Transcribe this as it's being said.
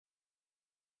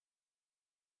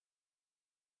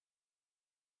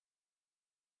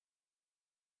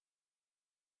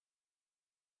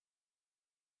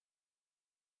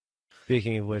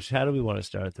Speaking of which, how do we want to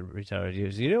start the retarded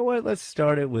news? You know what? Let's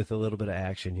start it with a little bit of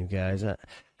action, you guys.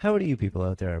 How many of you people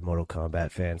out there are Mortal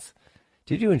Kombat fans?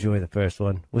 Did you enjoy the first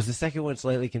one? Was the second one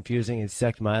slightly confusing and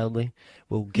sucked mildly?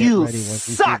 We'll get ready once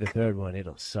we see the third one.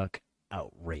 It'll suck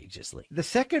outrageously. The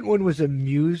second one was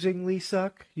amusingly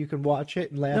suck. You can watch it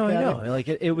and laugh at it. No, I know. Like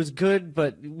it was good,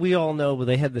 but we all know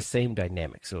they had the same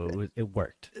dynamic, so it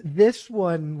worked. This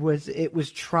one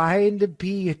was trying to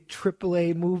be a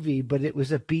AAA movie, but it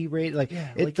was a B rated.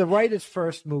 It's the writer's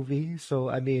first movie, so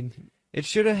I mean, it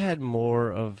should have had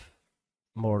more of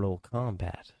Mortal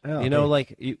Kombat.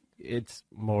 It's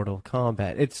Mortal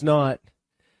Kombat. It's not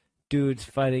dudes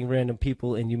fighting random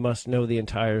people, and you must know the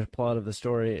entire plot of the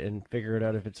story and figure it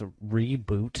out if it's a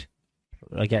reboot.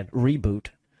 Again, reboot.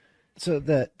 So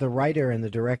the writer and the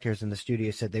directors in the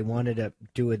studio said they wanted to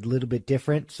do it a little bit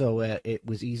different, so it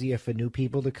was easier for new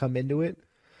people to come into it.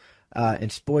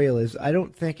 And spoilers, I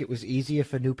don't think it was easier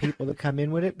for new people to come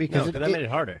in with it because that made it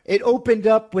harder. It opened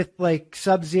up with like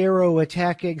Sub-Zero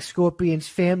attacking Scorpion's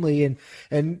family,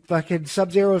 and fucking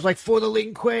Sub-Zero's like for the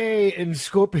Lin Kuei, and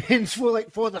Scorpion's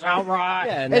for the Samurai.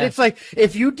 Yeah, and it's like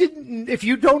if you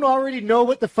don't already know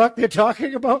what the fuck they're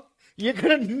talking about, you're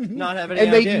gonna not have any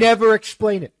idea. And they never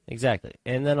explain it. Exactly.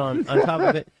 And then on top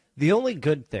of it, the only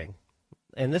good thing,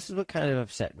 and this is what kind of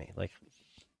upset me, like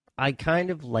I kind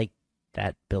of liked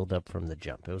that build up from the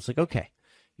jump. It was like, okay,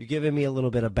 you're giving me a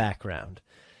little bit of background.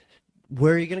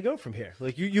 Where are you going to go from here?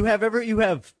 Like you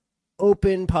have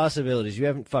open possibilities. You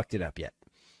haven't fucked it up yet.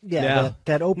 Yeah, now,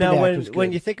 that open act was good.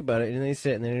 When you think about it, and then you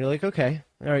sit and then you're like, okay,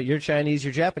 all right, you're Chinese,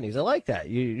 you're Japanese. I like that.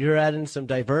 You're adding some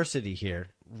diversity here.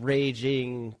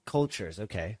 Raging cultures.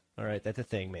 Okay, all right, that's a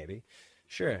thing, maybe.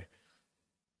 Sure.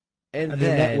 And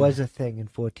then that was a thing in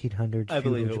 1400s. I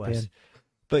believe it Japan. was.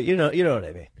 But you know what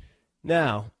I mean.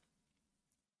 Now,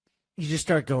 you just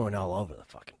start going all over the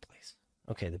fucking place.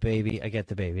 Okay, the baby, I get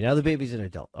the baby. Now the baby's an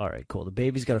adult. All right, cool. The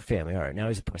baby's got a family. All right, now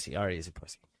he's a pussy. All right, he's a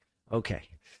pussy. Okay.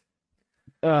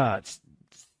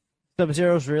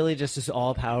 Sub-Zero's really just this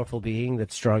all-powerful being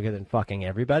that's stronger than fucking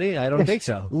everybody? I don't think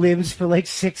so. Lives for like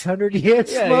 600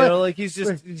 years. Yeah, he's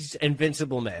just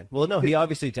invincible man. Well, no, he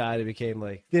obviously died and became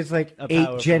like... There's like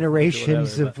 8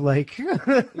 generations of like...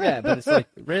 Yeah, but it's like,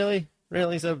 really?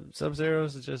 Really,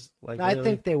 Sub-Zero's just like. I really?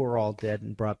 think they were all dead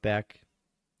and brought back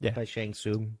by Shang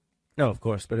Tsung. No, of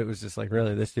course, but it was just like,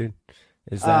 really, this dude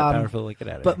is that powerful? Like, get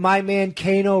out of but here. my man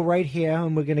Kano right here,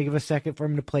 and we're gonna give a second for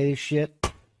him to play this shit.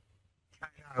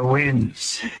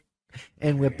 Wins.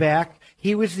 And we're back.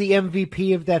 He was the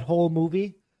MVP of that whole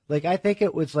movie. Like, I think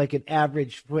it was like an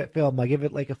average film. I give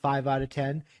it like a 5 out of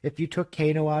 10. If you took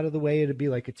Kano out of the way, it'd be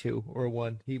like a 2 or a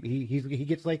 1. He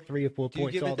gets like 3 or 4 points. Do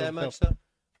you give all it that much, though?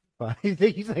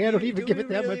 He's like, I don't even give it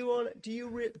that much. Do you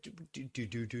really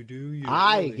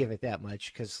I give it that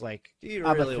much because, like, do you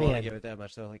I'm really a want to fan. give it that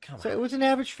much? Though, like, come on. So it was an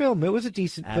average film. It was a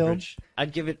decent Average. film.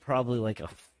 I'd give it probably like a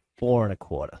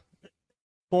 4.25.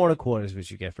 4.25 is what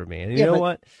you get from me. And you Yeah, know but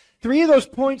what? 3 of those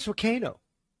points were Kano.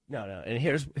 No. And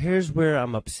here's where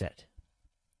I'm upset.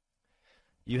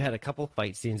 You had a couple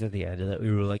fight scenes at the end that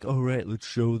we were like, all right, let's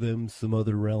show them some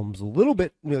other realms a little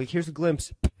bit. You're like, here's a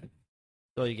glimpse. That's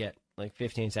all you get. Like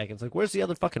 15 seconds. Like, where's the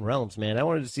other fucking realms, man? I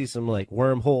wanted to see some, like,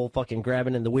 wormhole fucking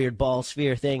grabbing in the weird ball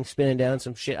sphere thing, spinning down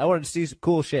some shit. I wanted to see some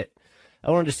cool shit.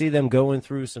 I wanted to see them going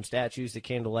through some statues that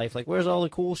came to life. Like, where's all the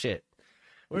cool shit?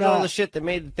 Where's all the shit that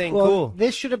made the thing cool?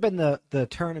 This should have been the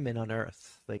tournament on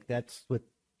Earth. Like, that's what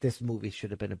this movie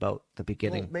should have been about, the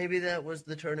beginning. Well, maybe that was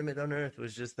the tournament on Earth.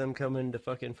 Was just them coming to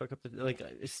fucking fuck up the... Like,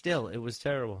 still, it was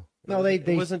terrible.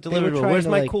 It wasn't deliverable. Where's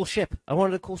my cool ship? I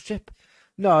wanted a cool ship.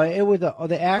 No, it was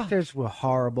the actors were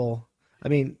horrible. I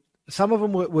mean, some of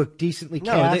them were decently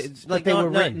cast. They were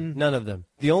written. None of them.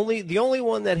 The only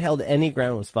one that held any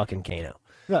ground was fucking Kano.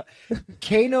 No,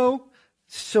 Kano,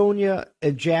 Sonya,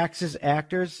 and Jax's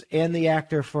actors, and the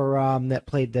actor for that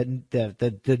played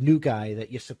the new guy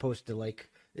that you're supposed to like.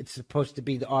 It's supposed to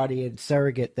be the audience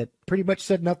surrogate that pretty much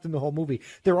said nothing the whole movie.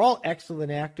 They're all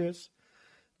excellent actors.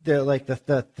 They're like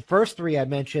the first 3 I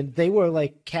mentioned, they were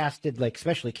like casted, like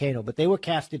especially Kano, but they were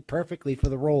casted perfectly for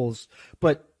the roles.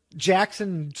 But Jackson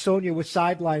and Sonya were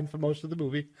sidelined for most of the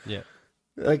movie. Yeah.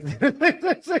 Like,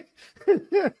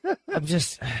 I'm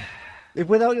just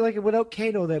without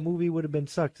Kano, that movie would have been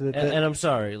sucked. And I'm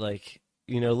sorry, like,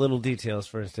 little details,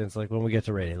 for instance, like when we get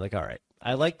to rating, like, all right,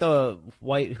 I like the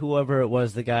white, whoever it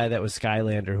was, the guy that was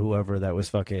Skylander, whoever that was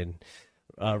fucking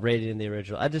rated in the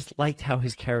original. I just liked how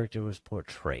his character was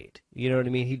portrayed. You know what I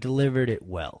mean? He delivered it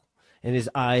well. And his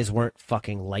eyes weren't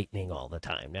fucking lightning all the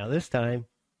time. Now this time,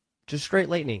 just straight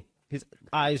lightning. His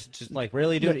eyes just like,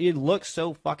 really, dude? It looks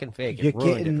so fucking fake. It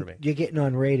ruined it for me. You're getting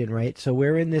on rated, right? So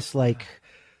we're in this like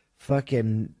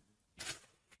fucking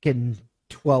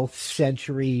 12th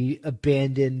century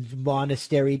abandoned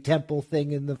monastery temple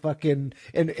thing in the fucking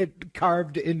and it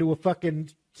carved into a fucking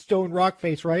stone rock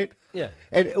face, right? Yeah.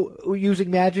 And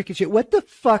using magic and shit. What the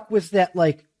fuck was that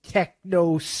like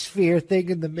techno sphere thing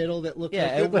in the middle that looked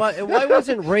Yeah, like and why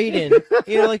wasn't Raiden,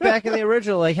 like back in the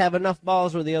original, like have enough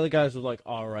balls where the other guys were like,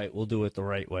 all right, we'll do it the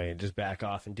right way and just back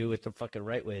off and do it the fucking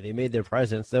right way. They made their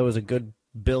presence. That was a good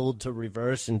build to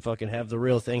reverse and have the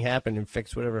real thing happen and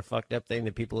fix whatever fucked up thing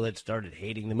that people had started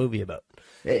hating the movie about.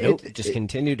 Nope, just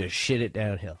continue to shit it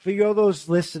downhill. For you all those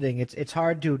listening, it's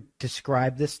hard to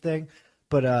describe this thing,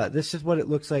 but this is what it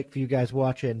looks like for you guys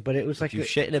watching. But it was like you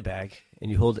shit in a bag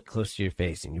and you hold it close to your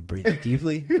face and you breathe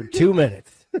deeply for 2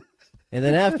 minutes. And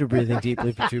then after breathing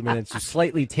deeply for 2 minutes, you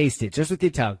slightly taste it just with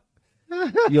your tongue.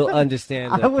 You'll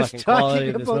understand the I was fucking quality talking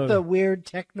of this about movie. the weird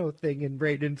techno thing in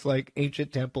Raiden's like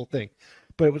ancient temple thing,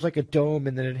 but it was like a dome,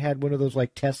 and then it had one of those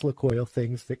like Tesla coil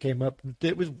things that came up.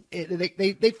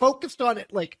 They focused on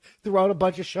it like throughout a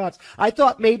bunch of shots. I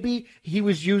thought maybe he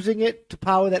was using it to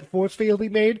power that force field he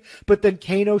made, but then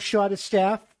Kano shot his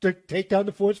staff to take down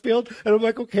the force field, and I'm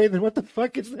like, okay, then what the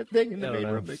fuck is that thing in the main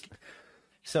room?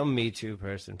 Some Me Too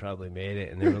person probably made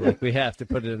it, and they were like, we have to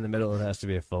put it in the middle. It has to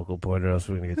be a focal point, or else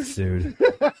we're going to get sued.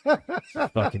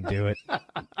 Fucking do it.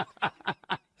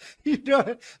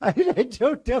 I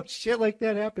don't know shit like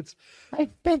that happens. I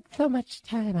spent so much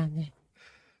time on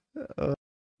this.